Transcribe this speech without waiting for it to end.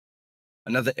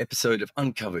Another episode of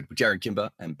Uncovered with Jarrod Kimber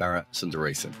and Bharat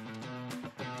Sundaresan.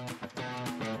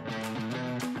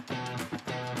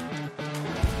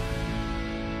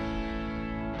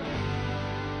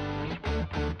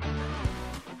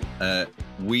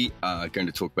 We are going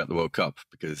to talk about the World Cup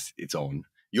because it's on.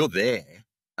 You're there.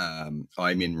 I'm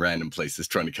in random places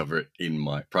trying to cover it in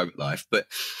my private life, but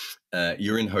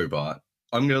you're in Hobart.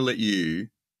 I'm going to let you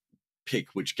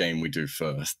pick which game we do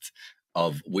first,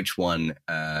 of which one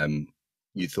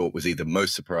you thought was either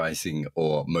most surprising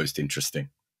or most interesting.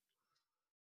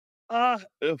 I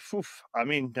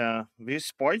mean, we're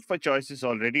spoiled for choices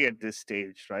already at this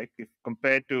stage, right? If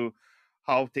compared to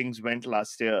how things went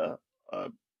last year,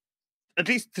 at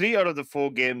least 3 out of the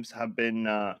 4 games have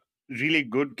been really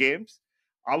good games.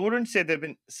 I wouldn't say they've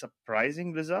been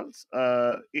surprising results.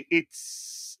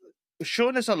 It's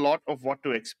shown us a lot of what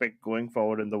to expect going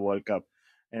forward in the World Cup.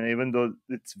 And even though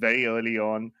it's very early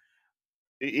on,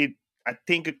 it I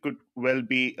think it could well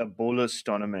be a bowlers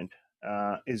tournament,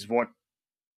 is what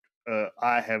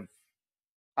I've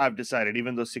decided.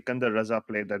 Even though Sikandar Raza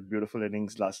played that beautiful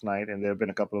innings last night, and there have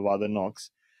been a couple of other knocks,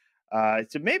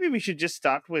 so maybe we should just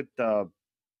start with because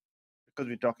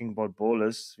we're talking about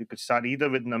bowlers. We could start either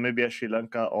with Namibia, Sri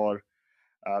Lanka, or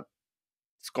uh,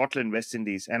 Scotland, West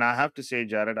Indies. And I have to say,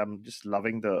 Jared, I'm just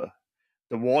loving the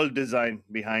wall design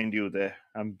behind you there.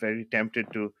 I'm very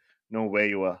tempted to know where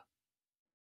you are.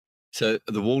 So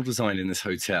the wall design in this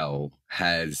hotel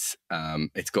has,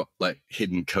 it's got like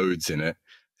hidden codes in it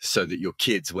so that your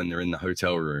kids, when they're in the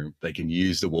hotel room, they can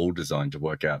use the wall design to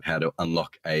work out how to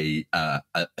unlock a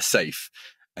safe,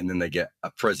 and then they get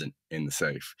a present in the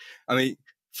safe. I mean,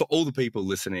 for all the people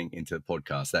listening into the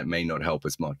podcast, that may not help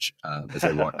as much as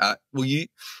they want. Well, you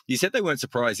said they weren't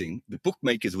surprising. The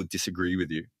bookmakers would disagree with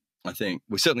you. I think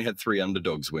we certainly had 3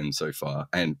 underdogs win so far,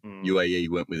 and UAE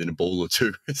went within a ball or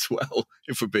 2 as well,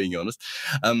 if we're being honest.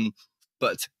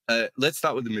 But let's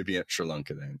start with Namibia, Sri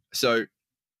Lanka then. So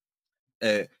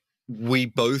we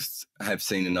both have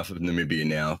seen enough of Namibia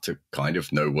now to kind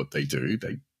of know what they do.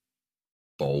 They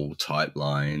bowl tight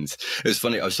lines. It was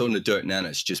funny. I was talking to Dirk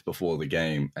Nannis just before the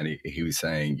game, and he was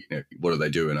saying, you know, what do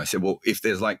they do? And I said, well, if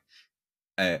there's like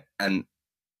an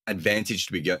advantage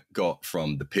to be got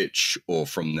from the pitch or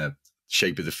from the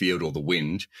shape of the field or the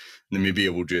wind, Namibia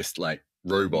will just like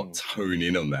robots hone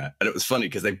in on that. And it was funny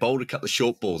because they bowled a couple of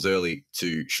short balls early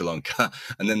to Sri Lanka,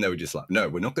 and then they were just like, no,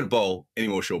 we're not going to bowl any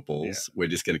more short balls. Yeah. We're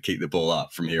just going to keep the ball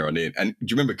up from here on in. And do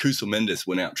you remember Kusal Mendes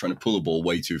went out trying to pull a ball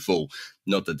way too full?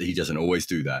 Not that he doesn't always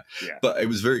do that, but it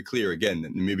was very clear again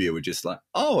that Namibia were just like,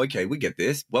 oh, okay, we get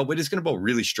this. Well, we're just going to bowl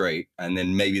really straight, and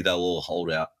then maybe they'll all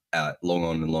hold out long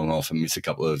on and long off and miss a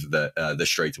couple of the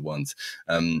straighter ones.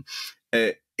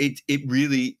 They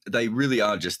really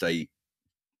are just a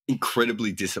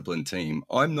incredibly disciplined team.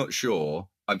 I'm not sure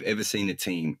I've ever seen a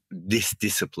team this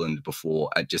disciplined before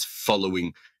at just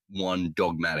following one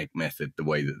dogmatic method the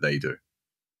way that they do.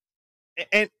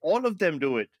 And all of them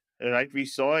do it, right? We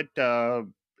saw it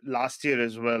last year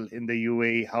as well in the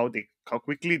UAE, how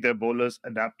quickly their bowlers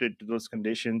adapted to those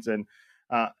conditions, and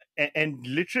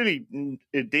literally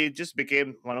they just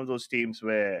became one of those teams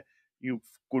where you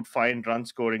could find run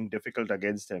scoring difficult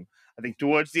against them. I think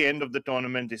towards the end of the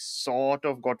tournament, they sort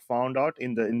of got found out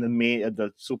in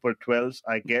the Super 12s,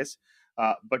 I guess.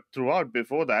 But throughout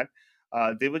before that,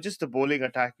 they were just a bowling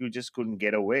attack you just couldn't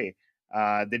get away.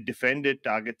 They defended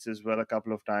targets as well a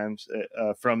couple of times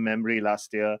from memory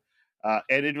last year,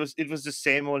 and it was the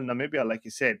same old Namibia, like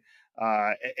you said.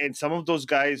 And some of those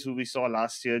guys who we saw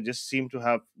last year just seem to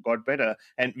have got better,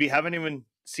 and we haven't even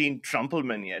seen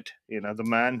Trumpelman yet. You know, the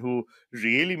man who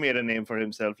really made a name for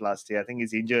himself last year. I think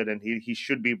he's injured, and he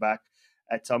should be back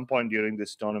at some point during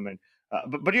this tournament.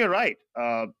 But you're right.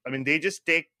 I mean, they just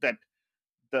take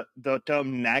the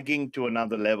term nagging to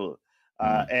another level,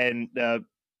 and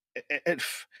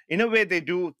in a way, they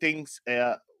do things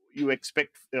you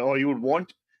expect or you would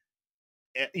want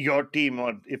your team,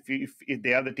 or if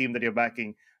they are the team that you're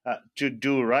backing, to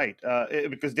do right,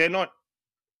 because they're not.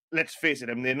 Let's face it.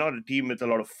 I mean, they're not a team with a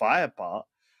lot of firepower.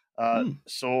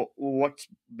 So what's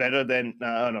better than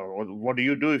what do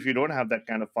you do if you don't have that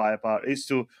kind of firepower? Is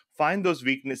to find those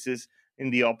weaknesses in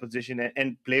the opposition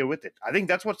and play with it. I think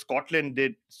that's what Scotland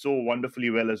did so wonderfully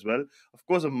well as well. Of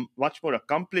course, a much more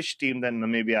accomplished team than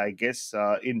Namibia, I guess,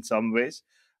 in some ways.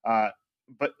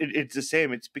 But it's the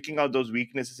same. It's picking out those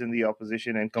weaknesses in the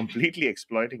opposition and completely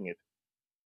exploiting it.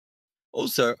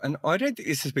 Also, and I don't think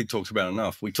this has been talked about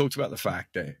enough, we talked about the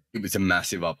fact that it was a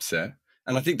massive upset.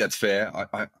 And I think that's fair.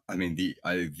 I mean, the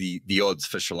odds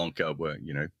for Sri Lanka were,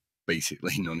 you know,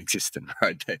 basically non-existent,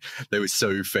 right? They were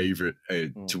so favourite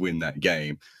to win that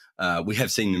game. We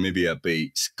have seen Namibia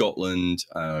beat Scotland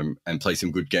and play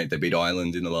some good games. They beat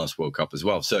Ireland in the last World Cup as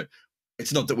well. So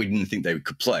it's not that we didn't think they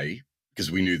could play, because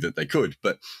we knew that they could,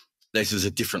 but this is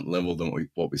a different level than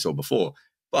what we saw before.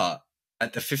 But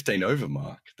at the 15 over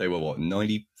mark, they were what,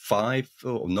 95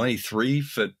 or 93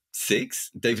 for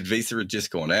 6? David Visa had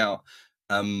just gone out.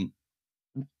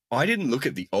 I didn't look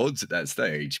at the odds at that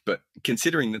stage, but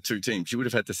considering the two teams, you would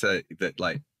have had to say that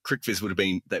like Crickfizz would have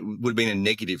been a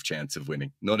negative chance of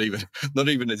winning, not even a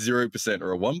 0%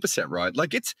 or a 1%, right?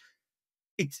 Like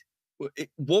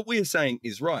what we're saying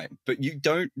is right, but you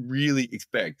don't really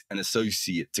expect an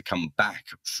associate to come back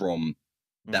from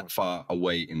that far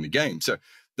away in the game. So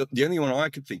the only one I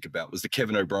could think about was the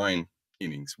Kevin O'Brien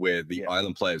innings, where the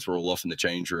Ireland players were all off in the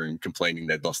change room complaining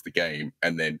they'd lost the game,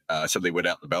 and then suddenly went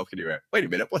out the balcony and went, wait a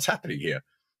minute, what's happening here?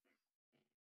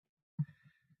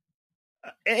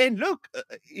 And look,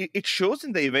 it shows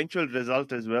in the eventual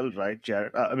result as well, right,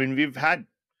 Jared? I mean, we've had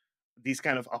these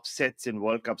kind of upsets in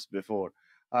World Cups before,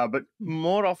 but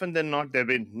more often than not, there have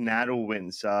been narrow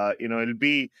wins. It'll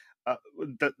be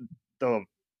the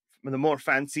more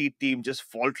fancy team just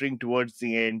faltering towards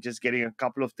the end, just getting a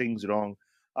couple of things wrong.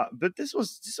 But this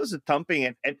was a thumping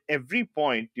at every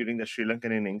point during the Sri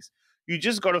Lankan innings. You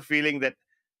just got a feeling that,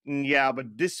 yeah,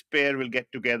 but this pair will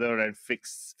get together and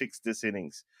fix this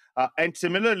innings. And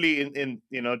similarly, in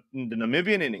the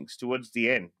Namibian innings towards the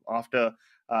end, after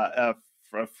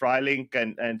Freilink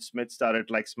and Smith started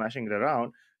like smashing it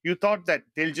around, you thought that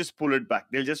they'll just pull it back.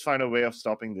 They'll just find a way of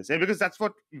stopping this, and because that's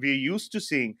what we're used to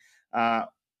seeing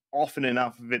often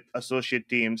enough with associate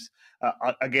teams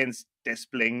against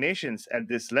test playing nations at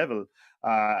this level.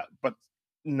 But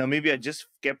Namibia just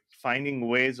kept finding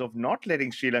ways of not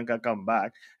letting Sri Lanka come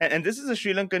back. And this is a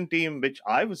Sri Lankan team which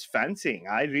I was fancying.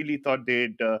 I really thought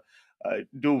they'd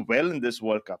do well in this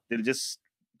World Cup. They'll just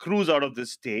cruise out of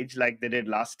this stage like they did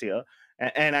last year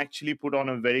and actually put on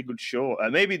a very good show.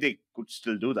 Maybe they could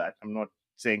still do that. I'm not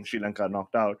saying Sri Lanka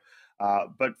knocked out.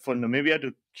 But for Namibia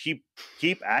to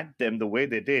keep at them the way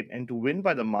they did and to win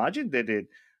by the margin they did,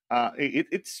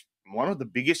 it's one of the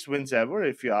biggest wins ever,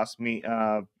 if you ask me,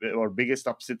 or biggest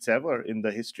upsets ever in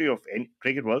the history of any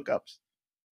cricket World Cups.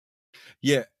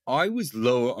 Yeah, I was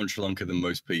lower on Sri Lanka than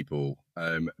most people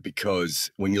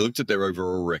because when you looked at their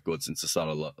overall record since the start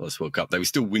of the last World Cup, they were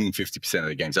still winning 50% of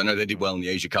their games. I know they did well in the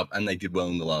Asia Cup and they did well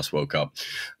in the last World Cup.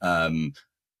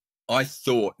 I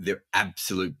thought their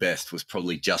absolute best was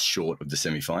probably just short of the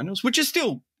semi-finals, which is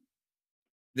still,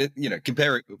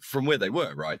 comparing from where they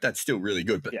were, right? That's still really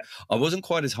good. But I wasn't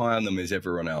quite as high on them as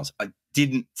everyone else. I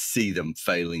didn't see them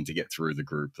failing to get through the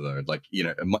group, though. Like,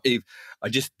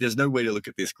 there's no way to look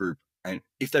at this group. And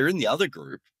if they're in the other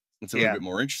group, it's a little bit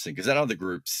more interesting because that other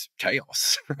group's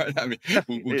chaos, right? I mean,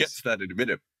 we'll get to that in a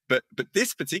minute. But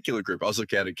this particular group, I was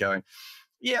looking at it going,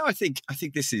 yeah, I think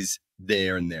this is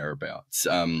there and thereabouts.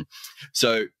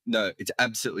 So no, it's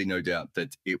absolutely no doubt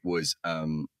that it was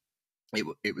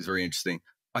very interesting.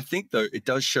 I think though it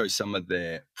does show some of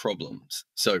their problems.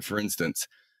 So for instance,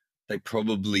 they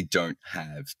probably don't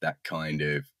have that kind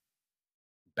of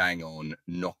bang on,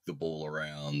 knock the ball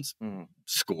around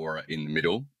scorer in the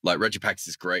middle. Like Rajapaksa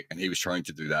is great and he was trying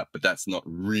to do that, but that's not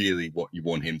really what you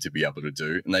want him to be able to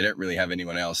do. And they don't really have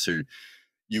anyone else who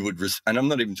you would, and I'm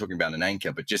not even talking about an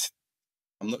anchor, but just,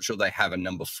 I'm not sure they have a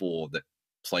number 4 that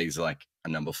plays like a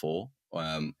number 4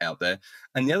 out there.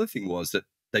 And the other thing was that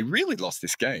they really lost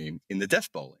this game in the death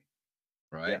bowling,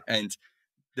 right? Yeah. And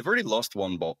they've already lost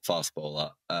one fast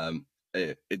bowler.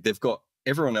 They've got,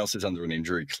 everyone else is under an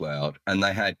injury cloud, and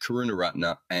they had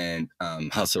Karunaratne and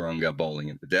Hasaranga bowling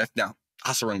at the death. Now,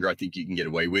 Hasaranga, I think you can get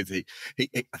away with. I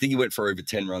think he went for over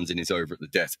 10 runs in his over at the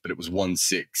death, but it was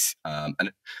 1-6.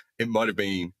 And it might have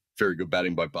been very good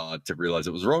batting by Bard to realize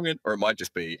it was wrong, or it might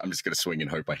just be, I'm just going to swing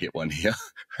and hope I hit one here,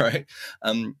 right?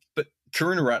 But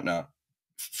Karunaratne,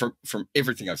 from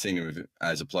everything I've seen him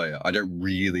as a player, I don't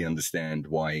really understand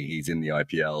why he's in the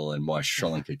IPL and why Sri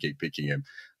Lanka keep picking him.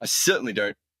 I certainly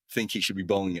don't think he should be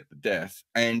bowling at the death.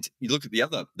 And you look at the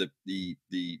other, the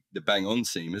bang on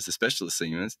seamers, the specialist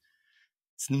seamers,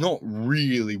 it's not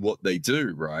really what they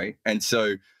do, right? And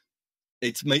so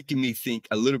it's making me think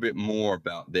a little bit more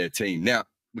about their team. Now,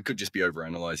 we could just be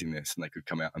overanalyzing this and they could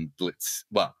come out and blitz.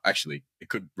 Well, actually, it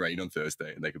could rain on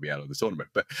Thursday and they could be out of the tournament,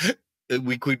 but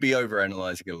we could be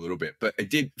overanalyzing it a little bit. But it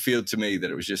did feel to me that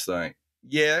it was just like,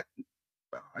 yeah,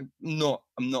 I'm not.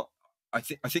 I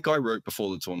think I wrote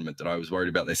before the tournament that I was worried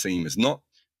about their seamers, not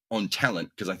on talent,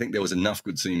 because I think there was enough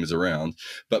good seamers around,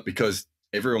 but because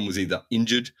everyone was either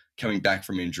injured, coming back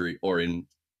from injury, or in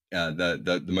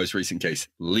the most recent case,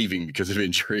 leaving because of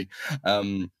injury.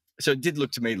 So it did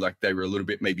look to me like they were a little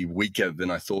bit maybe weaker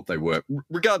than I thought they were.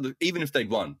 Regardless, even if they'd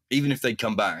won, even if they'd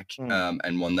come back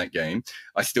and won that game,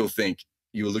 I still think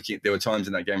you were looking at, there were times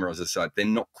in that game where I was just like, they're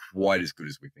not quite as good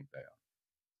as we think they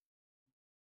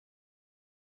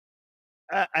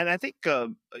are. And I think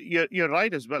you're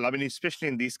right as well. I mean, especially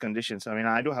in these conditions. I mean,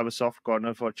 I do have a soft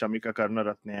corner for Chamika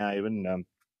Karunaratne. I even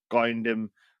coined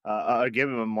him, I gave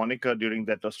him a moniker during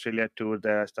that Australia tour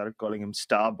there. I started calling him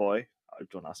Star Boy.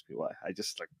 Don't ask me why. I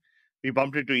just like, we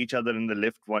bumped into each other in the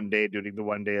lift one day during the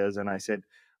one dayers, and I said,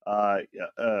 I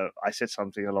said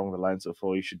something along the lines of,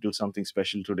 "Oh, you should do something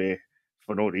special today,"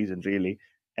 for no reason really.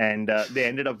 And they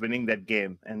ended up winning that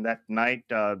game. And that night,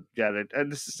 Jared,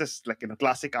 and this is just like in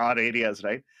classic R areas,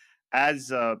 right?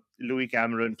 As Louis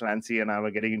Cameron, Clancy, and I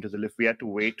were getting into the lift, we had to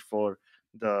wait for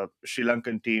the Sri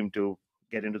Lankan team to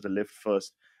get into the lift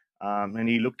first. And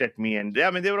he looked at me, and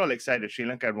I mean, they were all excited. Sri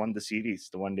Lanka had won the series,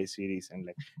 the one-day series, and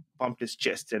like pumped his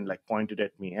chest and like pointed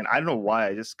at me. And I don't know why,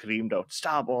 I just screamed out,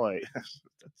 "Star Boy!"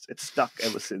 It's stuck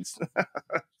ever since.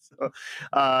 So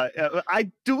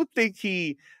I do think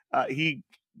he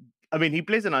I mean, he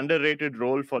plays an underrated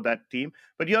role for that team.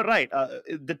 But you're right.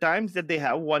 The times that they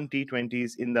have won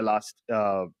T20s in the last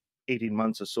 18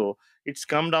 months or so, it's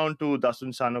come down to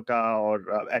Dasun Sanuka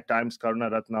or at times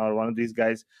Karunaratne or one of these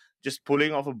guys just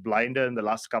pulling off a blinder in the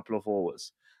last couple of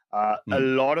overs. A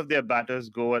lot of their batters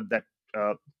go at that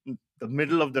the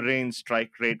middle of the range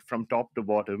strike rate from top to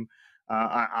bottom.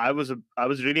 I was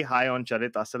really high on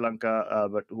Charit Asalanka,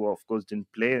 but who of course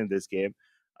didn't play in this game.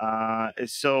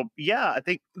 So yeah, I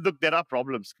think, look, there are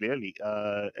problems clearly,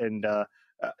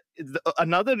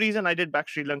 another reason I did back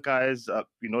Sri Lanka is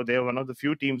they're one of the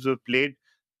few teams who have played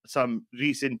some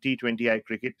recent T20I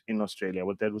cricket in Australia.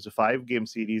 But there was a 5-game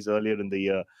series earlier in the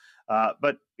year.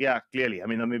 But yeah, clearly, I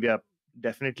mean, Namibia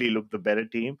definitely looked the better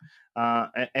team,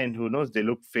 and who knows, they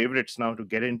look favorites now to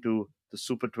get into the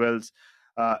Super 12s.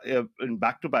 In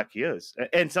back-to-back years.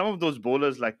 And some of those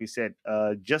bowlers, like we said,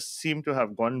 just seem to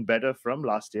have gone better from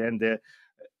last year. And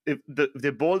if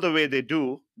they bowl the way they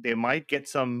do, they might get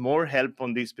some more help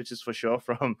on these pitches for sure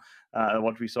from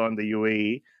what we saw in the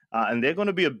UAE. And they're going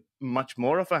to be much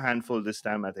more of a handful this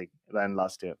time, I think, than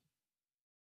last year.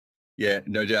 Yeah,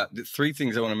 no doubt. The 3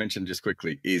 things I want to mention just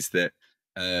quickly is that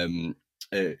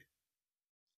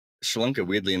Sri Lanka,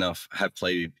 weirdly enough, have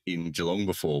played in Geelong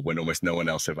before when almost no one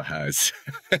else ever has.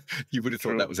 You would have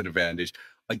thought that was an advantage.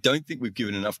 I don't think we've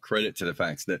given enough credit to the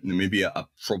fact that Namibia are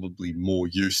probably more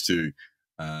used to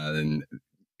than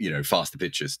faster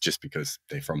pitches, just because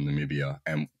they're from Namibia.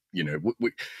 And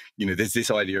there's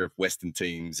this idea of Western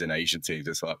teams and Asian teams.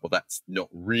 It's like, well, that's not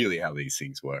really how these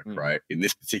things work, right? In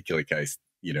this particular case,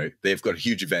 they've got a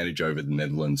huge advantage over the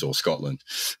Netherlands or Scotland,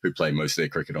 who play most of their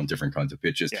cricket on different kinds of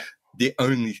pitches. Yeah. The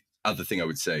only other thing I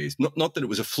would say is not that it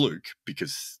was a fluke,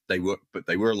 because they were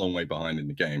a long way behind in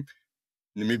the game.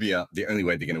 Namibia, the only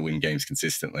way they're going to win games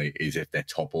consistently is if their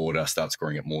top order starts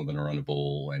scoring at more than a run a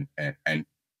ball. And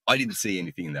I didn't see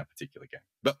anything in that particular game.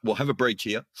 But we'll have a break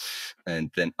here.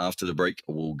 And then after the break,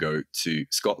 we'll go to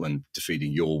Scotland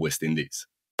defeating your West Indies.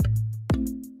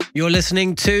 You're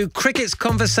listening to Cricket's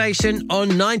Conversation on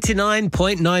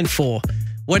 99.94.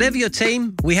 Whatever your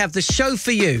team, we have the show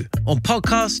for you on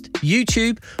podcast,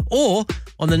 YouTube, or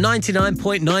on the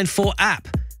 99.94 app.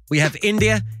 We have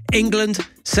India, England,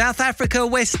 South Africa,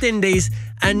 West Indies,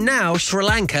 and now Sri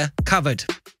Lanka covered.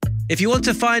 If you want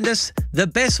to find us, the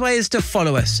best way is to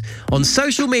follow us on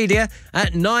social media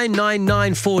at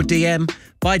 9994DM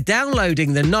by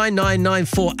downloading the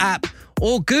 9994 app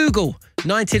or Google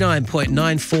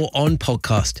 99.94 on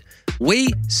podcast. We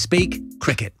speak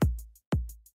cricket.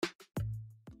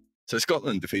 So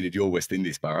Scotland defeated your West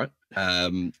Indies, Bharat.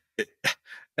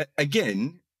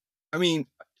 Again, I mean,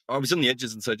 I was on the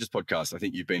Edges and Surges podcast. I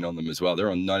think you've been on them as well.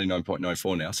 They're on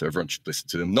 99.94 now, so everyone should listen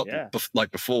to them. Not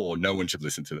like before, no one should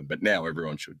listen to them, but now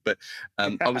everyone should. But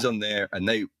I was on there, and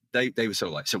they were sort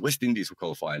of like, so West Indies will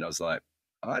qualify, and I was like,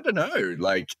 I don't know.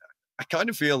 Like, I kind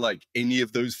of feel like any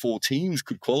of those 4 teams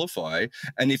could qualify.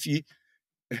 And I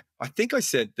think I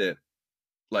said that,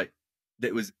 like,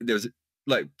 there was.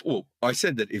 I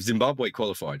said that if Zimbabwe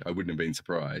qualified, I wouldn't have been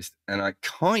surprised. And I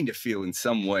kind of feel in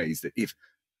some ways that if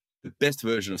the best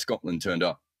version of Scotland turned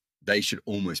up, they should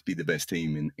almost be the best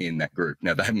team in that group.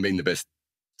 Now, they haven't been the best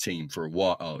team for a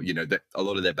while. That a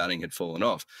lot of their batting had fallen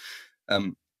off.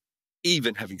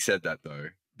 Even having said that, though,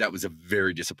 that was a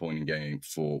very disappointing game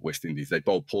for West Indies. They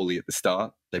bowled poorly at the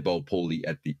start. They bowled poorly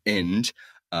at the end.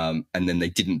 And then they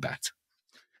didn't bat.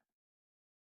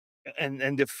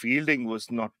 And the fielding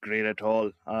was not great at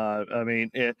all. I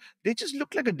mean, they just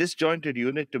looked like a disjointed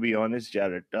unit, to be honest,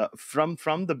 Jared. From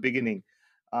the beginning,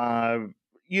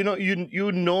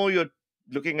 you're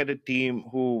looking at a team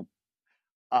who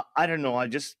I don't know, I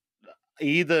just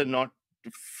either not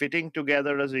fitting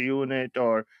together as a unit,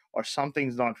 or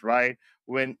something's not right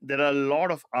when there are a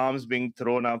lot of arms being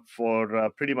thrown up for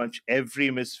pretty much every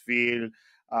misfield,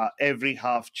 every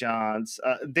half chance.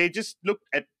 They just looked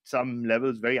at some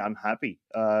levels very unhappy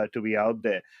to be out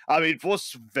there. I mean, it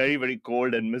was very, very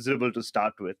cold and miserable to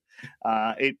start with.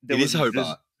 There It is was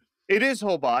Hobart. It is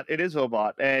Hobart. It is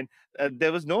Hobart. And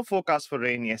there was no forecast for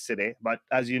rain yesterday. But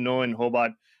as you know, in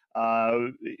Hobart,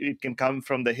 it can come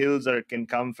from the hills or it can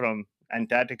come from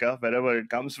Antarctica, wherever it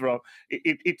comes from.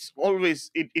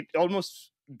 It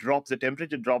almost drops. The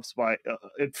temperature drops by,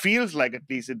 it feels like at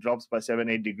least it drops by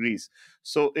 7-8 degrees.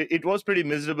 So it was pretty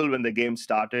miserable when the game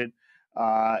started.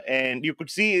 And you could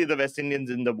see the West Indians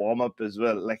in the warm up as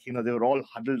well. Like, they were all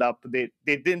huddled up. They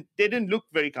didn't look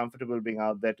very comfortable being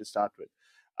out there to start with.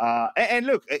 And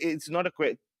look, it's not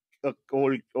a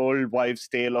old wives'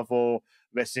 tale of, oh,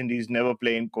 West Indies never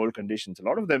play in cold conditions. A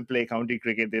lot of them play county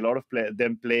cricket. A lot of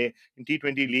them play in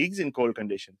T20 leagues in cold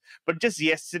conditions. But just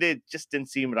yesterday, it just didn't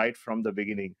seem right from the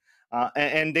beginning.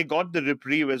 And they got the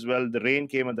reprieve as well. The rain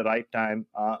came at the right time.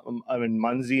 I mean,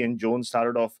 Munzi and Jones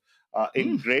started off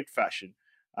in great fashion.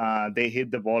 They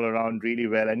hit the ball around really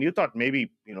well, and you thought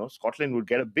maybe Scotland would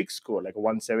get a big score, like a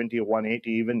 170 or 180,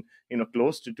 even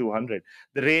close to 200.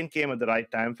 The rain came at the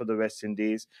right time for the West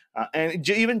Indies, and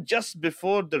even just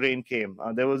before the rain came,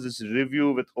 there was this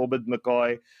review with Obed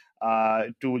McCoy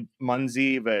to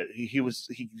Munzi, where he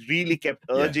really kept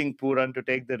urging Pooran to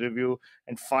take the review,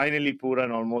 and finally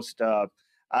Pooran almost.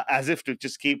 As if to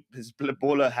just keep his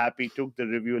bowler happy, took the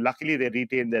review. Luckily, they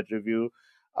retained that review.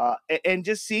 And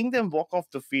just seeing them walk off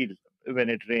the field when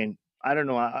it rained, I don't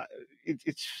know.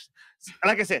 It's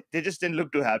like I said, they just didn't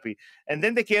look too happy. And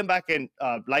then they came back and,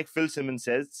 like Phil Simmons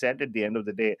said at the end of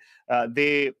the day,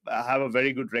 they have a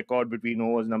very good record between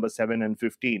overs number 7 and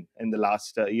 15 in the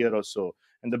last year or so.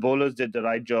 And the bowlers did the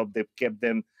right job. They kept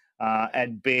them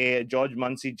at bay. George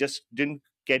Muncy just didn't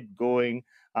get going.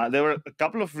 There were a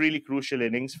couple of really crucial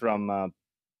innings from I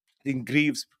think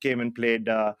Greaves came and played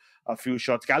a few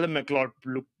shots. Callum McLeod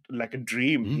looked like a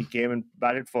dream. He came and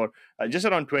batted for just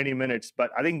around 20 minutes,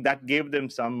 but I think that gave them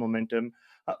some momentum.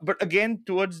 But again,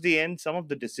 towards the end, some of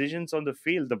the decisions on the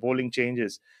field, the bowling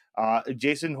changes.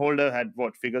 Jason Holder had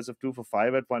figures of 2 for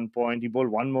 5 at one point. He bowled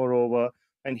one more over,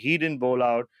 and he didn't bowl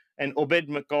out. And Obed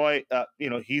McCoy,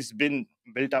 he's been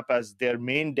built up as their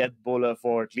main death bowler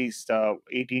for at least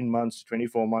 18 months,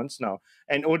 24 months now.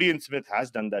 And Odean Smith has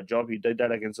done that job. He did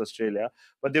that against Australia.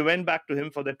 But they went back to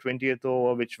him for the 20th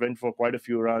over, which went for quite a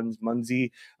few runs. Munzi,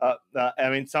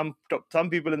 some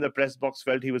people in the press box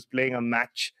felt he was playing a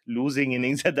match-losing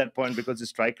innings at that point because his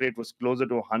strike rate was closer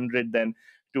to 100 than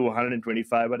to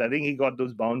 125. But I think he got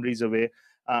those boundaries away.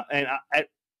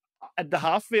 At the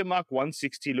halfway mark,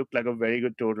 160 looked like a very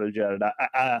good total, Jared.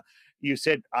 You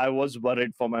said I was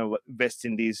worried for my West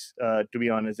Indies, to be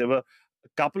honest. There were a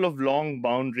couple of long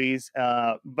boundaries,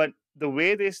 but the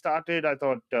way they started, I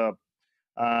thought,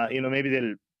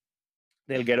 maybe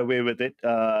they'll get away with it.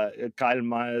 Kyle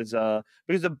Myers,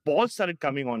 because the ball started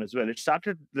coming on as well.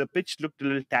 The pitch looked a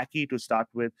little tacky to start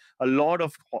with. A lot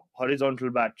of horizontal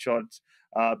bat shots,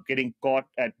 getting caught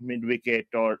at mid-wicket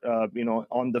or,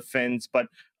 on the fence, but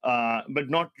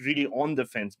not really on the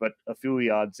fence, but a few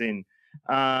yards in.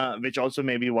 Which also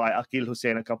may be why Akil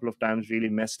Hussain a couple of times really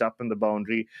messed up in the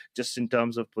boundary, just in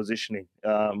terms of positioning,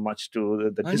 much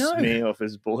to the dismay of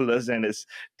his bowlers and his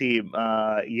team.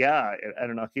 I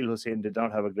don't know, Akil Hussain did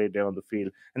not have a great day on the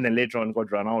field, and then later on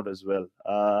got run out as well.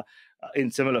 In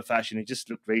similar fashion, he just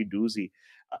looked very doozy.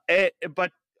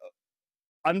 But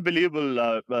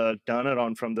unbelievable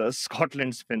turnaround from the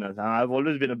Scotland spinners. I've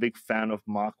always been a big fan of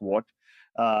Mark Watt.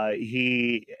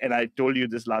 And I told you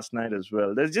this last night as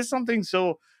well. There's just something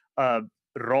so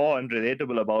raw and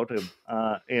relatable about him.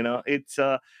 It's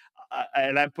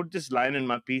and I put this line in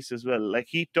my piece as well. Like,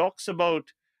 he talks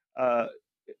about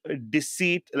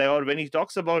deceit, or when he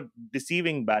talks about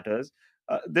deceiving batters,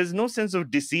 there's no sense of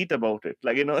deceit about it.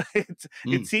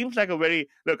 It seems like a very,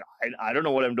 look, I don't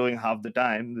know what I'm doing half the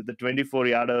time. The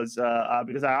 24-yarders,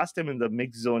 because I asked him in the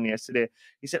mix zone yesterday,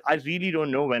 he said, I really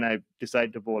don't know when I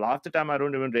decide to bowl. Half the time, I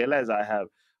don't even realize I have.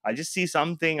 I just see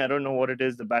something, I don't know what it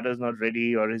is, the batter's not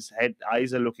ready, or his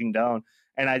eyes are looking down,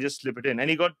 and I just slip it in. And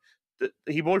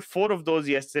he bowled 4 of those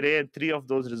yesterday, and 3 of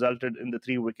those resulted in the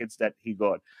 3 wickets that he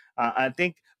got. I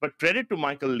think, but credit to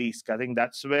Michael Leask. I think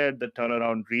that's where the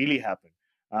turnaround really happened.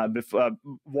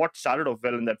 Watt started off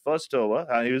well in that first over.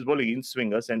 He was bowling in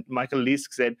swingers, and Michael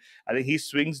Leask said, I think he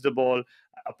swings the ball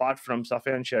apart from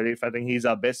Safwan Sharif, I think he's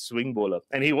our best swing bowler.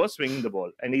 And he was swinging the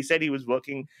ball. And he said he was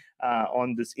working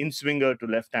on this in-swinger to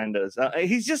left-handers.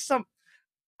 He's just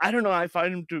I don't know, I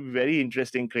find him to be a very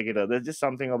interesting cricketer. There's just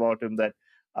something about him that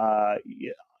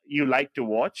you like to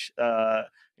watch.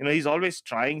 He's always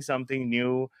trying something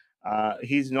new.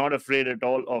 He's not afraid at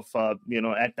all of,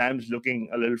 at times looking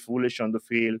a little foolish on the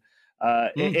field.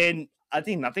 And I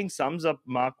think nothing sums up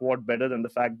Mark Watt better than the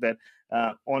fact that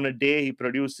on a day he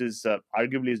produces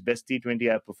arguably his best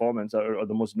T20I performance, or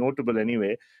the most notable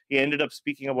anyway. He ended up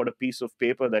speaking about a piece of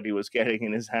paper that he was carrying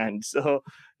in his hand. So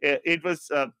it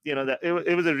was,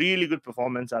 it was a really good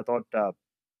performance, I thought,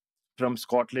 from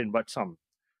Scotland, but some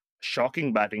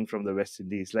shocking batting from the West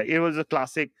Indies. Like, it was a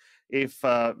classic. If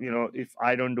I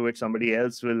don't do it, somebody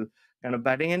else will kind of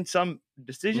batting. And some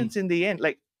decisions in the end,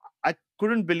 like, I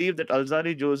couldn't believe that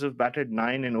Alzari Joseph batted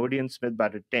 9 and Odean Smith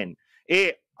batted 10.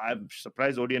 I'm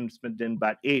surprised Odean Smith didn't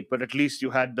bat 8, but at least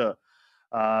you had the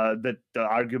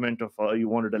argument of you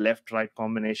wanted a left-right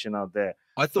combination out there.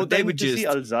 I thought they would just.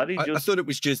 I thought it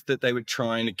was just that they were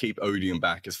trying to keep Odean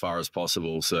back as far as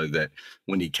possible, so that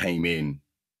when he came in,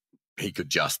 he could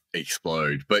just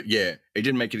explode. But yeah, it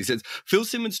didn't make any sense. Phil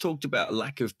Simmons talked about a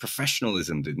lack of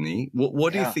professionalism, didn't he?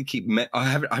 What do you think he meant?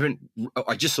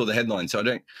 I just saw the headline, so I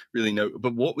don't really know.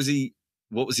 But what was he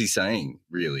saying,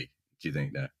 really? Do you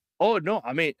think that? Oh, no.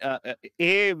 I mean,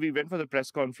 we went for the press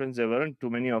conference. There weren't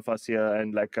too many of us here.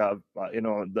 And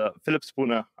the Philip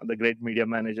Spooner, the great media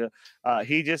manager,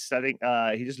 he just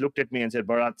looked at me and said,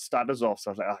 Bharat, start us off.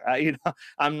 So I was like,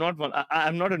 I'm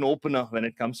not an opener when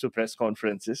it comes to press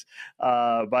conferences.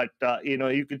 But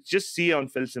you could just see on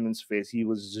Phil Simmons' face, he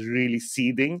was really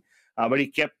seething, but he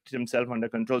kept himself under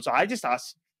control. So I just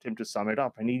asked him to sum it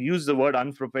up, and he used the word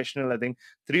unprofessional, I think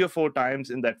 3 or 4 times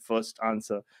in that first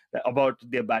answer about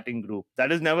their batting group.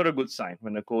 That is never a good sign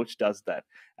when a coach does that.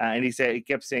 And he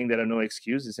kept saying there are no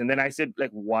excuses. And then I said, like,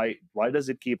 why does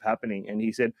it keep happening? And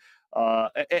he said,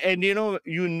 Phil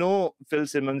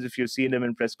Simmons, if you've seen him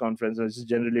in press conferences, just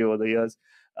generally over the years,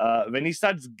 when he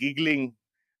starts giggling,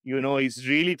 he's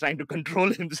really trying to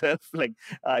control himself. Like,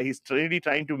 he's really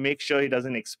trying to make sure he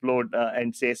doesn't explode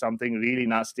and say something really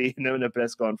nasty in a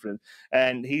press conference.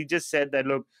 And he just said that,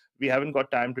 look, we haven't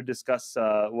got time to discuss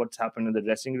what's happened in the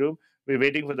dressing room. I'm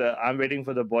waiting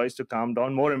for the boys to calm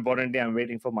down. More importantly, I'm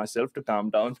waiting for myself to calm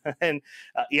down. And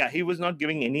he was not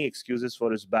giving any excuses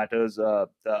for his batters.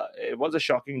 It was a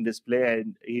shocking display,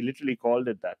 and he literally called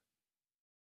it that.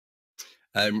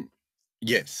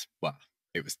 Yes. Well,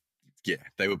 it was. Yeah,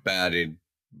 they were bad in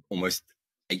almost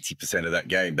 80% of that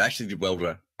game. They actually did well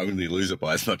to only lose it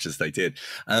by as much as they did.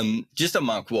 Just on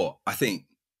Mark Watt, I think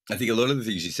a lot of the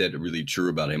things you said are really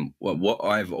true about him. What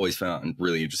I've always found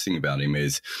really interesting about him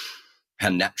is how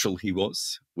natural he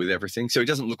was with everything. So he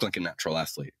doesn't look like a natural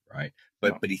athlete, right?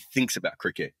 But he thinks about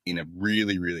cricket in a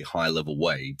really, really high level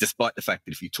way, despite the fact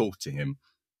that if you talk to him,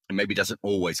 it maybe doesn't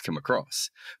always come across,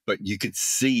 but you could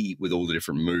see with all the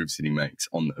different moves that he makes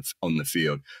on the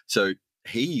field. So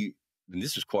and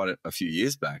this was quite a few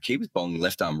years back, he was bowling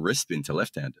left arm wrist spin to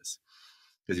left-handers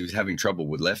because he was having trouble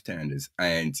with left-handers.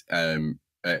 And to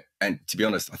be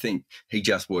honest, I think he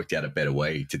just worked out a better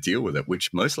way to deal with it,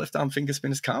 which most left arm finger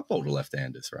spinners can't bowl to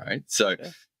left-handers, right? So,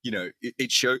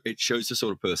 it shows the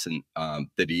sort of person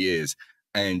that he is.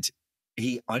 And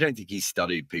I don't think he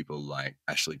studied people like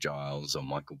Ashley Giles or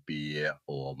Michael Beer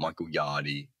or Michael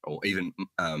Yardy or even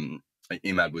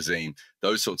Imad Wasim,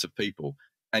 those sorts of people.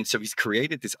 And so he's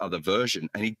created this other version,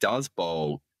 and he does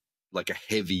bowl like a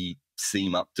heavy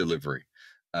seam up delivery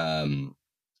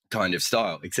kind of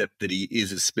style, except that he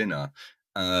is a spinner.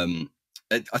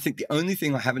 I think the only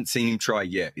thing I haven't seen him try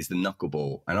yet is the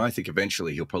knuckleball, and I think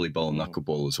eventually he'll probably bowl a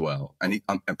knuckleball as well. And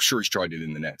I'm sure he's tried it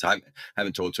in the nets. I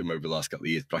haven't talked to him over the last couple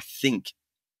of years, but I think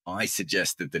I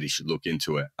suggested that he should look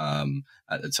into it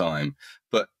at the time.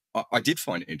 But I did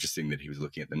find it interesting that he was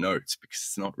looking at the notes, because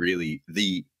it's not really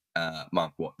the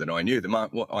Mark Watt that I knew. The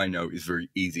Mark Watt I know is very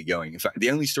easygoing. In fact,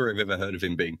 the only story I've ever heard of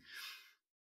him being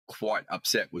quite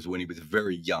upset was when he was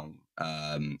very young,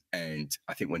 and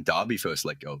I think when Derby first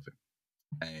let go of him.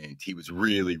 And he was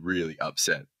really, really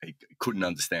upset. He couldn't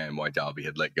understand why Derby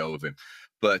had let go of him.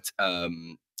 But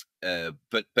outside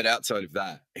of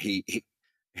that,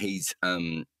 he's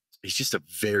just a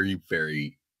very,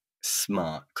 very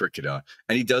smart cricketer.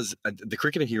 And he does the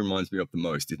cricketer he reminds me of the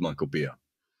most is Michael Beer,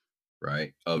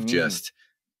 right? Of just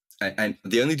and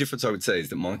the only difference I would say is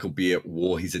that Michael Beer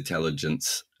wore his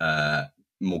intelligence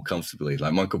more comfortably.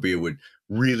 Like, Michael Beer would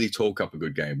really talk up a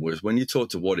good game, whereas when you talk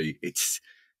to Waddy, you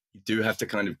do have to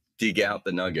kind of dig out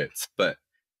the nuggets. But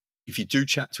if you do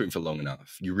chat to him for long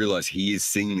enough, you realize he is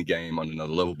seeing the game on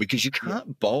another level, because you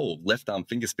can't bowl left arm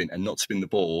finger spin and not spin the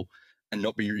ball and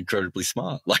not be incredibly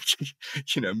smart. Like,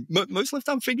 most left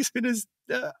arm finger spinners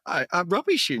are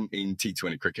rubbish in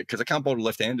T20 cricket, because I can't bowl to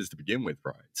left-handers to begin with,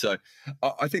 right? So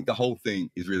I think the whole thing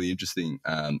is really interesting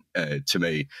to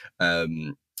me.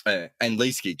 And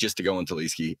Leeski, just to go on to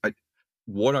Leeski,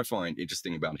 what I find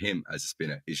interesting about him as a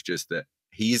spinner is just that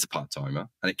he is a part-timer,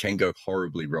 and it can go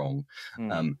horribly wrong.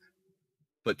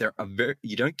 But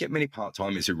you don't get many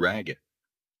part-timers who rag it.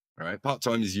 Right,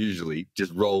 part-timers usually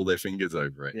just roll their fingers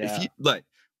over it. Yeah. If you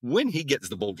when he gets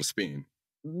the ball to spin,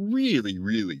 really,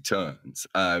 really turns.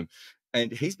 And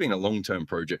he's been a long-term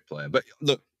project player. But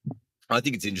look, I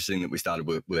think it's interesting that we started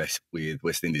with West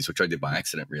Indies, which I did by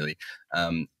accident, really.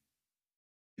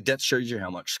 That shows you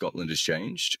how much Scotland has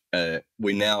changed.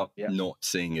 We're now not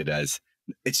seeing it as,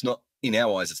 it's not, in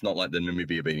our eyes, it's not like the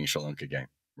Namibia beating Sri Lanka game,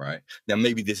 right? Now,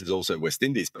 maybe this is also West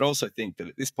Indies, but I also think that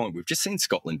at this point, we've just seen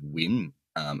Scotland win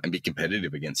and be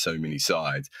competitive against so many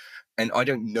sides. And I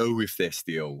don't know if they're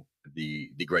still the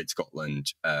great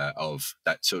Scotland of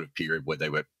that sort of period where they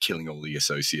were killing all the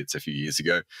associates a few years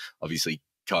ago. Obviously,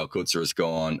 Kyle Kutzer has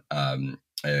gone. I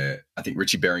think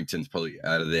Richie Berrington's probably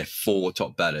out of their 4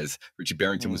 top batters. Richie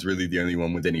Berrington was really the only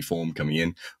one with any form coming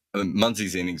in.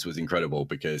 Munsey's innings was incredible,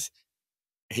 because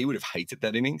he would have hated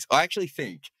that innings. I actually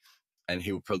think, and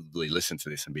he will probably listen to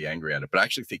this and be angry at it, but I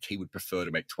actually think he would prefer to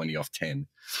make 20 off 10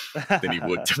 than he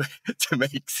would to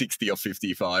make 60 off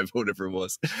 55, whatever it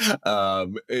was.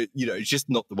 It's just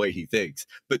not the way he thinks.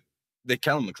 But the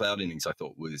Callum McLeod innings, I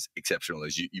thought, was exceptional,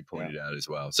 as you pointed out as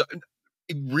well. So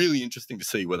really interesting to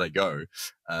see where they go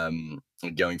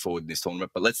going forward in this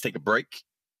tournament. But let's take a break,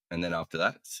 and then after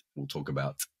that, we'll talk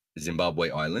about Zimbabwe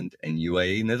Island and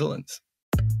UAE Netherlands.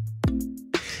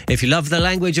 If you love the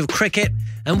language of cricket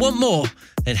and want more,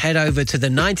 then head over to the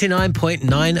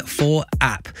 99.94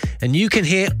 app, and you can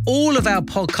hear all of our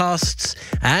podcasts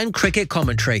and cricket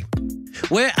commentary.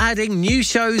 We're adding new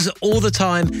shows all the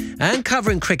time and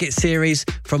covering cricket series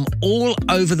from all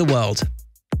over the world.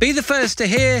 Be the first to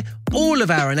hear all of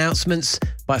our announcements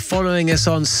by following us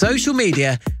on social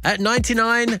media at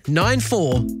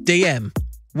 9994DM.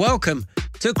 Welcome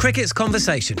to Cricket's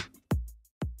Conversation.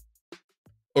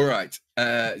 All right.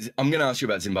 I'm going to ask you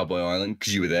about Zimbabwe Island,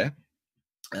 because you were there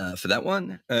for that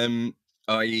one.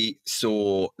 I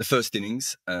saw the first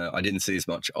innings. I didn't see as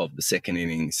much of the second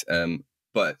innings.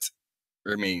 But,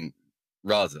 I mean,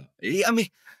 rather.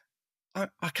 I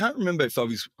can't remember if I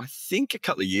think a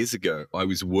couple of years ago, I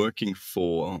was working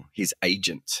for his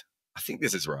agent. I think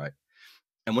this is right.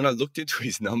 And when I looked into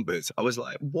his numbers, I was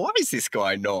like, why is this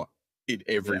guy not in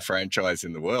every franchise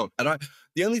in the world? And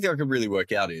the only thing I can really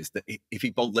work out is that if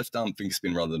he bowled left arm finger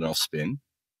spin rather than off spin,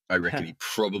 I reckon he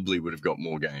probably would have got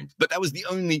more games. But that was the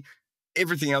only,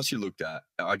 everything else you looked at,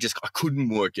 I couldn't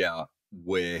work out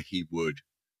where he would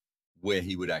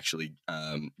actually,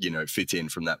 fit in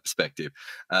from that perspective.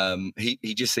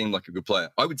 He just seemed like a good player.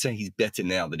 I would say he's better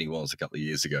now than he was a couple of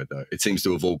years ago, though. It seems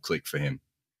to have all clicked for him.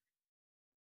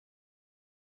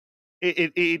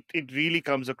 It really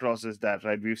comes across as that,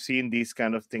 right? We've seen these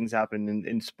kind of things happen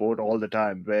in sport all the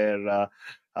time, where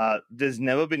there's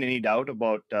never been any doubt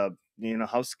about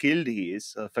how skilled he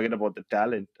is. Forget about the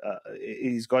talent.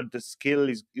 He's got the skill.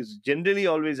 He's generally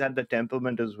always had the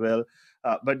temperament as well,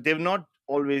 but they've not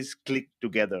always clicked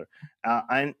together.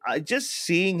 And just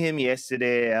seeing him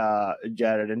yesterday,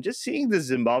 Jarrod, and just seeing the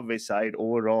Zimbabwe side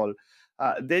overall,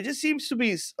 there just seems to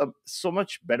be so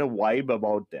much better vibe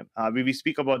about them. We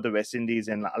speak about the West Indies,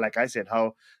 and like I said,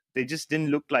 how they just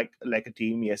didn't look like a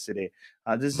team yesterday.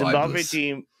 The Zimbabwe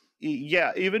team,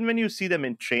 even when you see them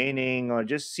in training or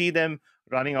just see them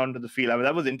running onto the field, I mean,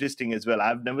 that was interesting as well.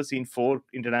 I've never seen 4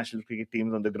 international cricket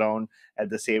teams on the ground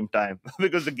at the same time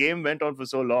because the game went on for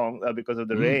so long because of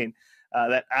the rain.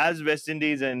 That as West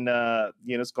Indies and the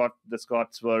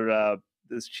Scots were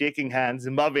shaking hands,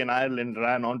 Zimbabwe and Ireland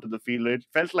ran onto the field. It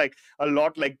felt like a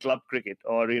lot like club cricket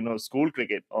or school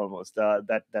cricket almost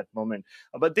that moment.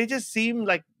 But they just seem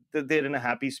like they're in a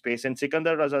happy space. And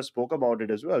Sikandar Raza spoke about it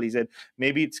as well. He said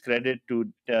maybe it's credit to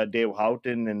Dave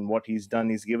Houghton and what he's done.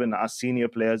 He's given us senior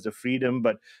players the freedom,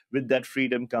 but with that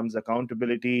freedom comes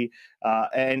accountability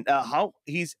and how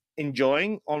he's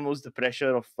enjoying almost the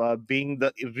pressure of being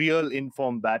the real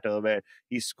informed batter, where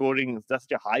he's scoring such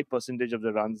a high percentage of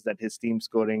the runs that his team's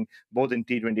scoring both in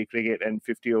T20 cricket and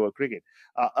 50-over cricket.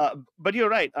 But you're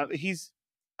right. He's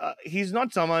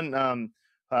not someone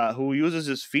who uses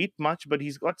his feet much, but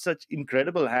he's got such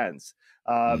incredible hands.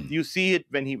 You see it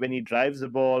when he drives the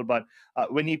ball, but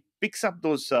when he picks up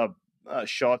those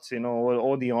shots,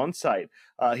 or the onside.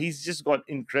 He's just got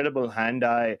incredible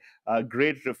hand-eye,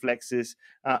 great reflexes,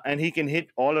 and he can hit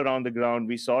all around the ground.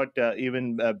 We saw it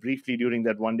even briefly during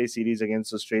that one-day series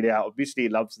against Australia. Obviously, he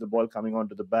loves the ball coming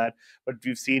onto the bat, but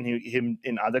we've seen him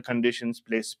in other conditions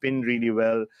play spin really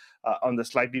well on the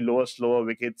slightly slower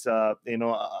wickets, in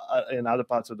other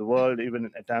parts of the world,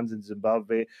 even at times in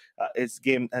Zimbabwe. His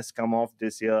game has come off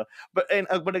this year.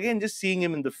 But again, just seeing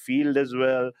him in the field as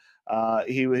well,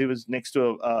 he was next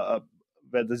to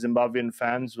where the Zimbabwean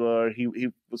fans were. He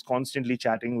was constantly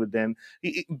chatting with them.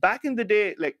 Back in the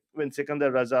day, like when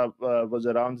Sikandar Raza was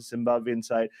around the Zimbabwean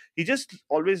side, he just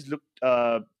always looked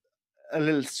a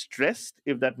little stressed,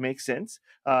 if that makes sense.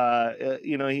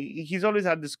 He's always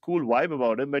had this cool vibe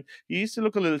about him, but he used to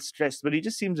look a little stressed, but he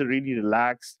just seems really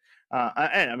relaxed.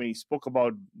 And I mean, he spoke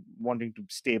about wanting to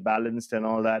stay balanced and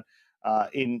all that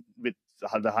with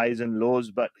the highs and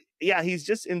lows. But yeah, he's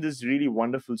just in this really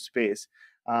wonderful space.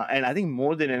 And I think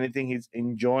more than anything, he's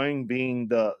enjoying being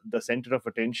the center of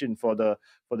attention for the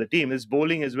team. His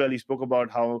bowling as well. He spoke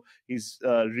about how he's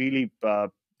really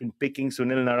been picking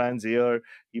Sunil Narayan's ear.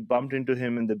 He bumped into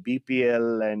him in the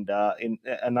BPL and in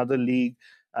another league.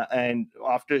 And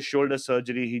after shoulder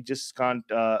surgery, he just can't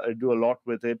do a lot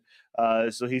with it.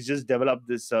 So he's just developed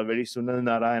this very Sunil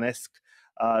Narayan-esque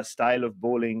style of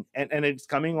bowling, and it's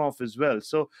coming off as well.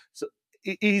 So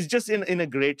he's just in a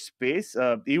great space.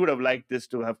 He would have liked this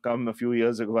to have come a few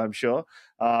years ago, I'm sure.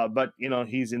 But,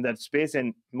 he's in that space,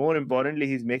 and more importantly,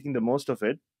 he's making the most of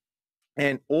it.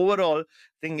 And overall, I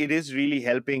think it is really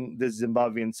helping the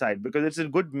Zimbabwean side, because it's a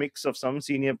good mix of some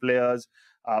senior players,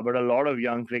 but a lot of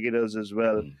young cricketers as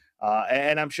well.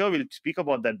 And I'm sure we'll speak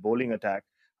about that bowling attack.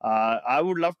 I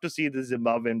would love to see the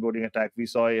Zimbabwean bowling attack we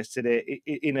saw yesterday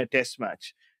in a test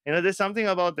match. There's something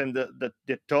about them.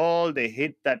 They're tall, they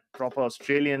hit that proper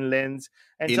Australian lens.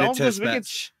 And in some a of those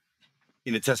wickets...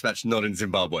 In a test match, not in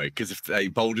Zimbabwe, because if they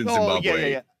bowled in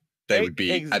Zimbabwe, they would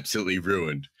be absolutely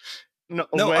ruined.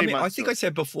 No, I mean, I think I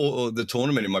said before the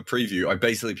tournament in my preview, I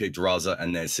basically picked Raza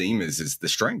and their seamers as the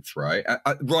strength, right?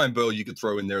 Ryan Burl, you could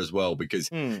throw in there as well, because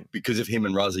of him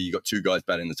and Raza, you got two guys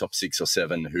batting in the top 6 or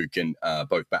 7 who can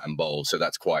both bat and bowl. So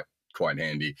that's quite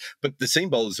handy. But the seam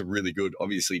bowlers are really good.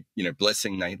 Obviously,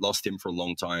 Blessing, they lost him for a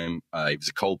long time. He was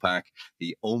a coal pack.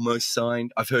 He almost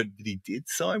signed. I've heard that he did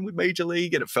sign with Major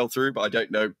League and it fell through, but I don't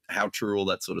know how true all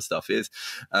that sort of stuff is.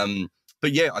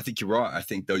 But yeah, I think you're right. I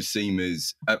think those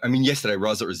seamers, I mean, yesterday,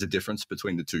 Raza is the difference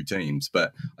between the two teams,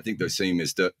 but I think those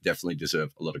seamers definitely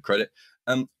deserve a lot of credit.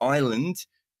 Ireland,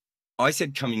 I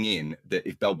said coming in that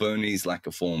if Balboni's lack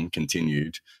of form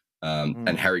continued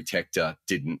and Harry Tector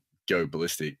didn't go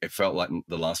ballistic, it felt like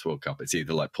the last World Cup. It's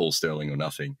either like Paul Sterling or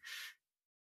nothing.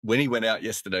 When he went out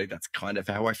yesterday, that's kind of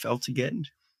how I felt again.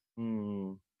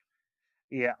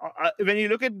 Yeah, when you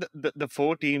look at the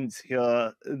 4 teams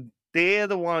here, they're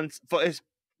the ones,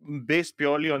 based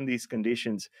purely on these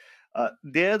conditions,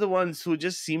 they're the ones who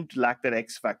just seem to lack that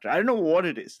X factor. I don't know what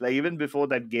it is. Like, even before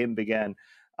that game began,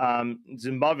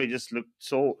 Zimbabwe just looked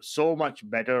so much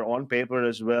better on paper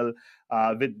as well,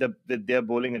 with their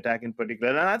bowling attack in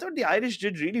particular. And I thought the Irish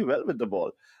did really well with the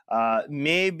ball.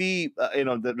 Maybe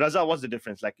the Raza was the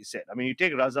difference, like you said. I mean, you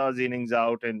take Raza's innings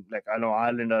out, and like, I know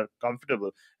Ireland are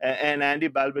comfortable, and Andy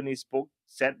Balboni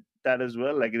said that as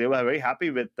well. Like, they were very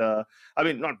happy with I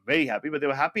mean, not very happy, but they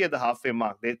were happy at the halfway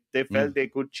mark. They felt they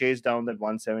could chase down that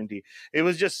 170. It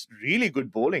was just really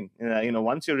good bowling.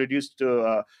 Once you're reduced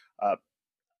to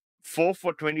 4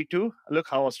 for 22. Look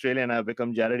how Australia have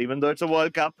become, Jarrod. Even though it's a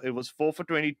World Cup, it was 4 for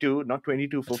 22, not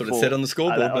 22 for 4. That's what it said on the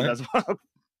scoreboard, man.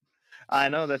 I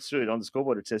know, that's true. On the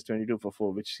scoreboard, it says 22 for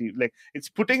 4, which it's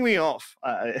putting me off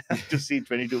to see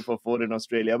 22 for 4 in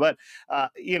Australia. But,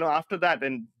 after that,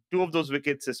 and 2 of those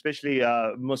wickets, especially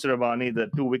Musir Rabani,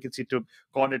 the 2 wickets he took,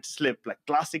 caught it slip, like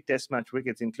classic test match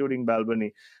wickets, including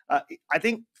Balboni. I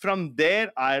think from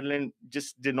there, Ireland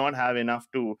just did not have enough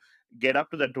to get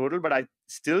up to that total, but I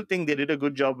still think they did a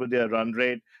good job with their run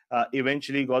rate.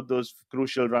 Eventually got those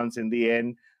crucial runs in the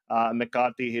end.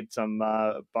 McCarthy hit some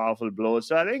powerful blows.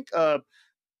 So I think, I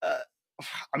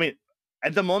mean,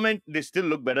 at the moment, they still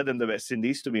look better than the West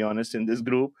Indies, to be honest, in this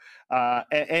group.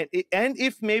 And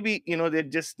if maybe,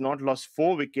 they'd just not lost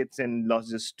 4 wickets and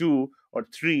lost just 2 or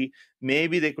 3,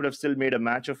 maybe they could have still made a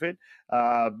match of it.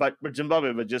 But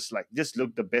Zimbabwe were just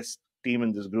looked the best team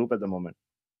in this group at the moment.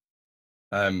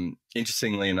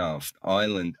 Interestingly enough,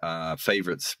 Ireland are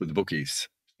favourites with the bookies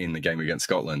in the game against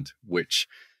Scotland, which,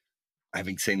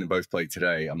 having seen them both play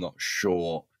today, I'm not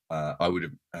sure I would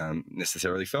have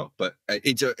necessarily felt, but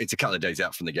it's a couple of days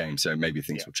out from the game, so maybe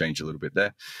things will change a little bit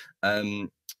there.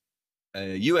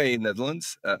 UAE,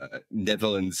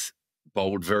 Netherlands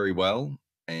bowled very well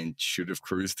and should have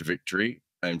cruised to victory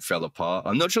and fell apart.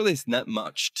 I'm not sure there's that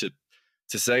much to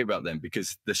say about them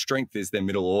because the strength is their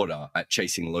middle order at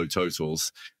chasing low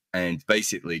totals. And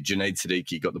basically, Junaid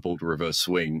Siddiqui got the ball to reverse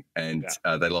swing, and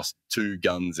they lost 2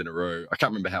 guns in a row. I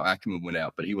can't remember how Ackerman went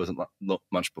out, but he wasn't not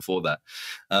much before that.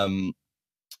 And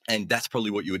that's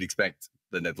probably what you would expect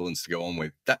the Netherlands to go on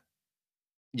with. That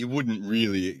you wouldn't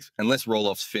really, unless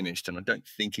Roloff's finished, and I don't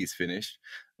think he's finished,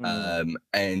 or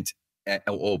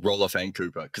Roloff and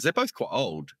Cooper, because they're both quite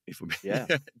old, if we're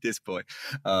at this point.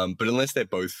 But unless they're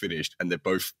both finished and they're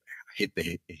both hit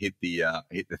the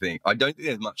thing, I don't think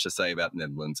there's much to say about the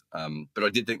Netherlands. But I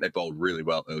did think they bowled really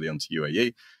well early on to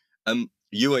UAE.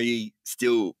 UAE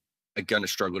still are going to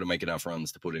struggle to make enough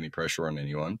runs to put any pressure on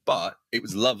anyone, but it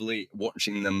was lovely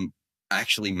watching them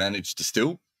actually manage to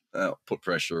still put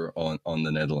pressure on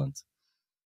the Netherlands.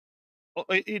 Oh,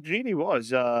 it really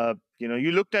was.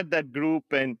 You looked at that group,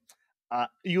 and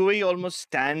UAE almost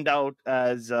stand out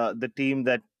as the team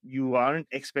that you aren't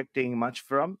expecting much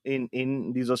from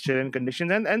in these Australian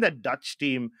conditions, and that Dutch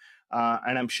team,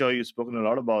 and I'm sure you've spoken a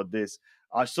lot about this,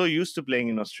 are so used to playing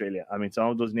in Australia. I mean, some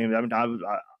of those names. I mean,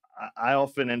 I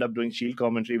often end up doing Shield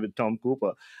commentary with Tom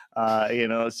Cooper,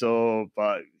 so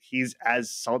he's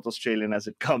as South Australian as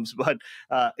it comes. But,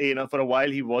 for a while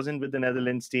he wasn't with the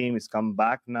Netherlands team. He's come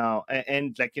back now.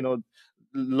 And a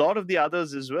lot of the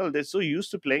others as well, they're so used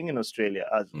to playing in Australia.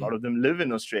 A lot of them live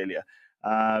in Australia.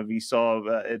 We saw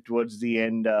towards the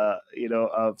end,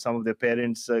 some of their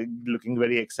parents looking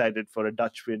very excited for a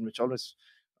Dutch win, which always...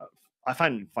 I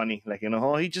find it funny,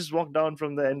 he just walked down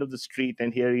from the end of the street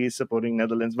and here he is supporting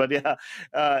Netherlands. But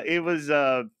it was,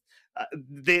 they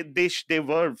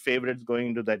were favorites going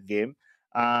into that game.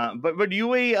 But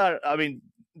UAE are, I mean,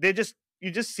 you just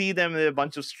see them, they're a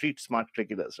bunch of street smart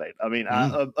cricketers, right? I mean,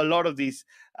 a lot of these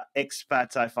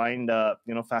expats I find,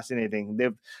 fascinating.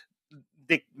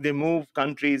 They move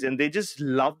countries and they just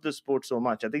love the sport so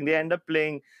much. I think they end up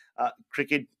playing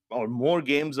cricket or more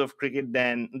games of cricket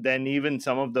than even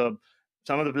some of the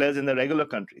players in the regular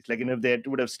countries. If they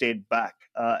would have stayed back,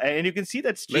 and you can see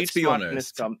that street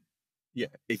smartness come. Yeah,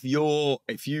 if you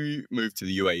move to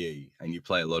the UAE and you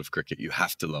play a lot of cricket, you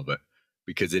have to love it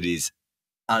because it is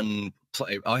I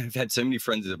have had so many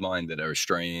friends of mine that are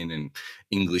Australian and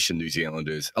English and New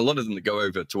Zealanders. A lot of them that go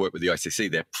over to work with the ICC,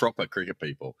 they're proper cricket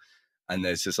people, and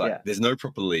there's just there's no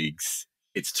proper leagues.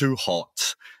 It's too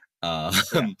hot.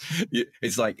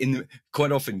 It's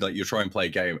quite often you're trying to play a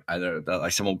game and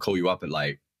someone will call you up at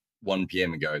 1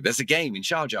 p.m. and go, there's a game in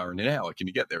Sharjah in an hour, can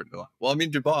you get there? And they're like, well, I'm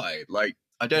in Dubai,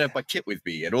 I don't have my kit with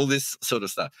me and all this sort of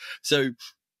stuff. So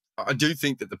I do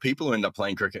think that the people who end up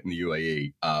playing cricket in the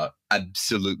UAE are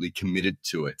absolutely committed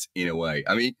to it in a way.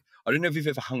 I mean, I don't know if you've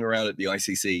ever hung around at the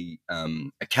ICC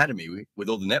academy with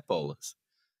all the net bowlers.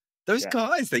 Those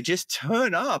guys, they just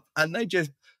turn up and they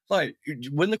just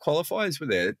when the qualifiers were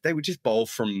there, they would just bowl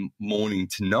from morning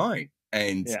to night.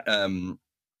 And I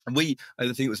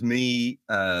think it was me,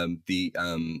 the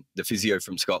physio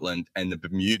from Scotland and the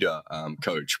Bermuda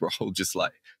coach were all just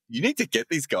you need to get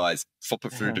these guys proper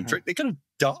food and drink. They're going to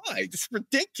die. It's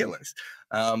ridiculous.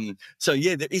 So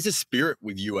there is a spirit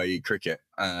with UAE cricket.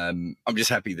 I'm just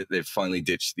happy that they've finally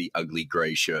ditched the ugly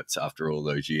grey shirts after all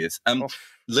those years.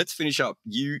 Let's finish up.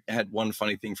 You had one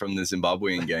funny thing from the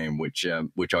Zimbabwean game, which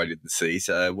I didn't see.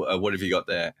 So what have you got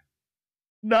there?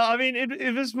 No, I mean,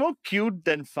 it was more cute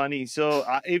than funny. So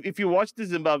if you watched the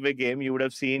Zimbabwe game, you would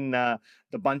have seen the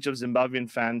bunch of Zimbabwean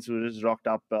fans who just rocked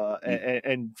up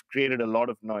and created a lot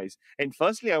of noise. And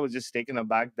firstly, I was just taken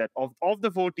aback that of the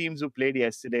 4 teams who played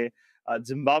yesterday,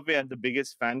 Zimbabwe had the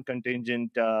biggest fan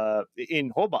contingent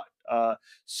in Hobart.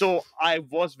 So I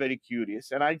was very curious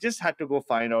and I just had to go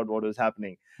find out what was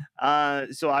happening.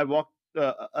 So I walked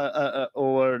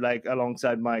over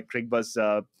alongside my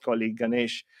Crickbus colleague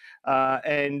Ganesh,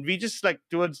 and we just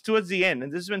towards the end,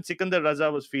 and this is when Sikandar Raza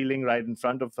was fielding right in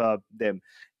front of them.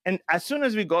 And as soon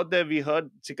as we got there, we heard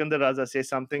Sikandar Raza say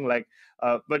something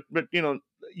but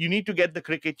you need to get the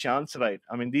cricket chants right.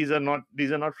 I mean, these are not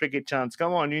cricket chants.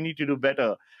 Come on, you need to do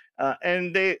better.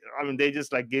 And they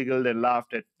just giggled and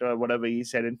laughed at whatever he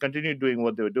said and continued doing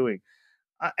what they were doing.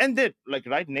 And then,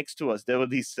 right next to us, there were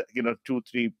these, 2,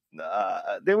 3,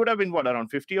 there would have been, around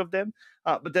 50 of them.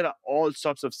 But there are all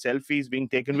sorts of selfies being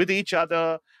taken with each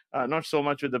other, not so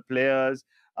much with the players.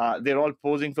 They're all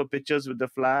posing for pictures with the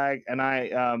flag. And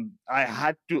I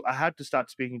had to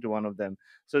start speaking to one of them.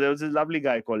 So there was this lovely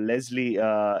guy called Leslie.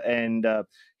 And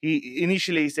he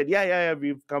initially said, yeah,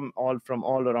 we've come from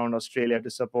all around Australia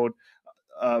to support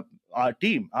our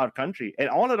team, our country, and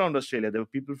all around Australia. There were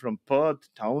people from Perth,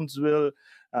 Townsville,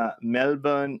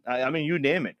 Melbourne. I mean, you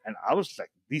name it. And I was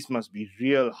these must be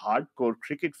real hardcore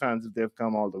cricket fans if they've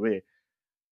come all the way.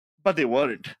 But they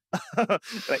weren't.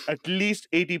 Like at least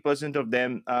 80% of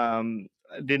them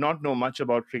did not know much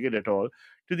about cricket at all.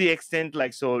 To the extent,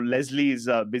 like, so Leslie is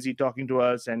busy talking to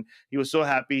us, and he was so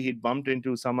happy he'd bumped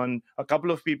into a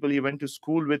couple of people he went to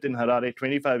school with in Harare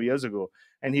 25 years ago,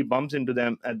 and he bumps into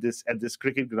them at this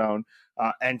cricket ground,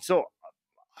 and so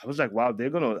I was like, wow, they're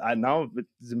going to, now with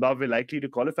Zimbabwe likely to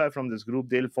qualify from this group,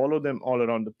 they'll follow them all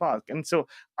around the park. And so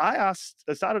I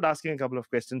started asking a couple of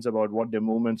questions about what their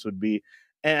movements would be.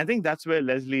 And I think that's where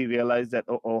Leslie realized that,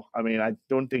 I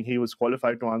don't think he was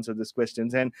qualified to answer these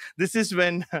questions. And this is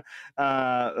when,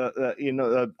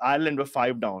 Ireland were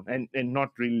 5 down and not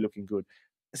really looking good.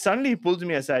 Suddenly he pulls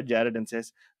me aside, Jarrod, and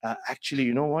says, actually,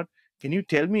 you know what? Can you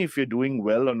tell me if you're doing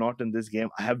well or not in this game?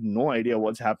 I have no idea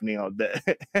what's happening out there.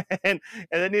 and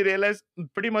then he realized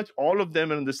pretty much all of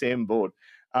them are in the same boat.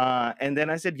 And then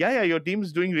I said, yeah, your team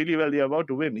is doing really well. They're about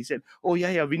to win. He said, oh,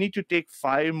 yeah, we need to take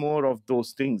 5 more of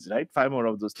those things, right? 5 more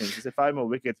of those things. He said, 5 more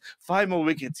wickets. 5 more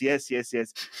wickets. Yes.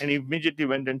 And he immediately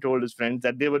went and told his friends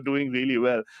that they were doing really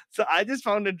well. So I just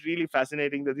found it really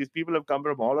fascinating that these people have come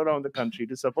from all around the country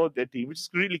to support their team, which is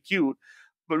really cute,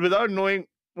 but without knowing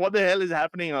what the hell is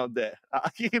happening out there.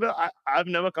 I've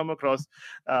never come across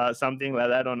something like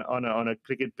that on a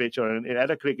cricket pitch or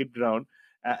at a cricket ground.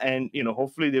 And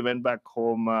hopefully they went back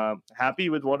home happy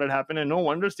with what had happened. And no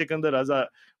wonder Sikandar Raza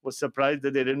was surprised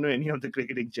that they didn't know any of the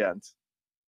cricketing chants.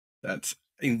 That's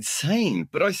insane.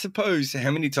 But I suppose,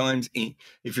 how many times,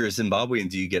 if you're a Zimbabwean,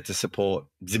 do you get to support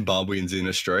Zimbabweans in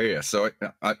Australia? So,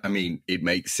 I mean, it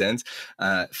makes sense.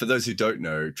 For those who don't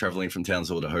know, traveling from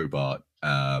Townsville to Hobart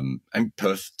and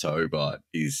Perth to Hobart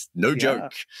is no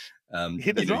joke.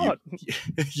 It is not.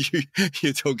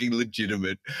 You're talking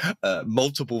legitimate,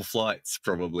 multiple flights,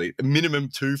 probably minimum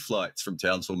 2 flights from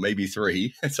Townsville, maybe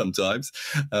 3 sometimes.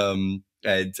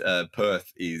 And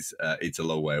Perth is it's a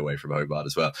long way away from Hobart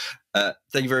as well.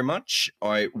 Thank you very much.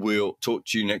 I will talk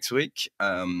to you next week.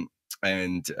 And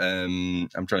I'm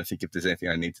trying to think if there's anything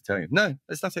I need to tell you. No,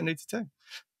 there's nothing I need to tell you.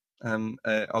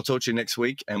 I'll talk to you next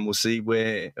week, and we'll see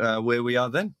where we are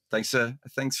then. Thanks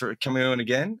for coming on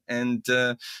again. And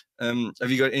have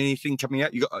you got anything coming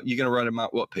out? You're going to write a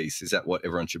Mark Watt piece. Is that what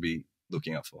everyone should be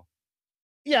looking out for?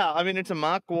 Yeah, I mean, it's a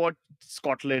Mark Watt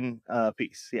Scotland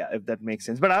piece. Yeah, if that makes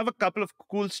sense. But I have a couple of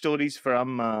cool stories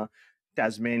from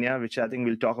Tasmania, which I think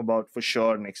we'll talk about for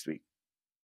sure next week.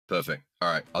 Perfect.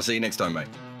 All right. I'll see you next time, mate.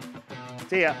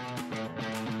 See ya.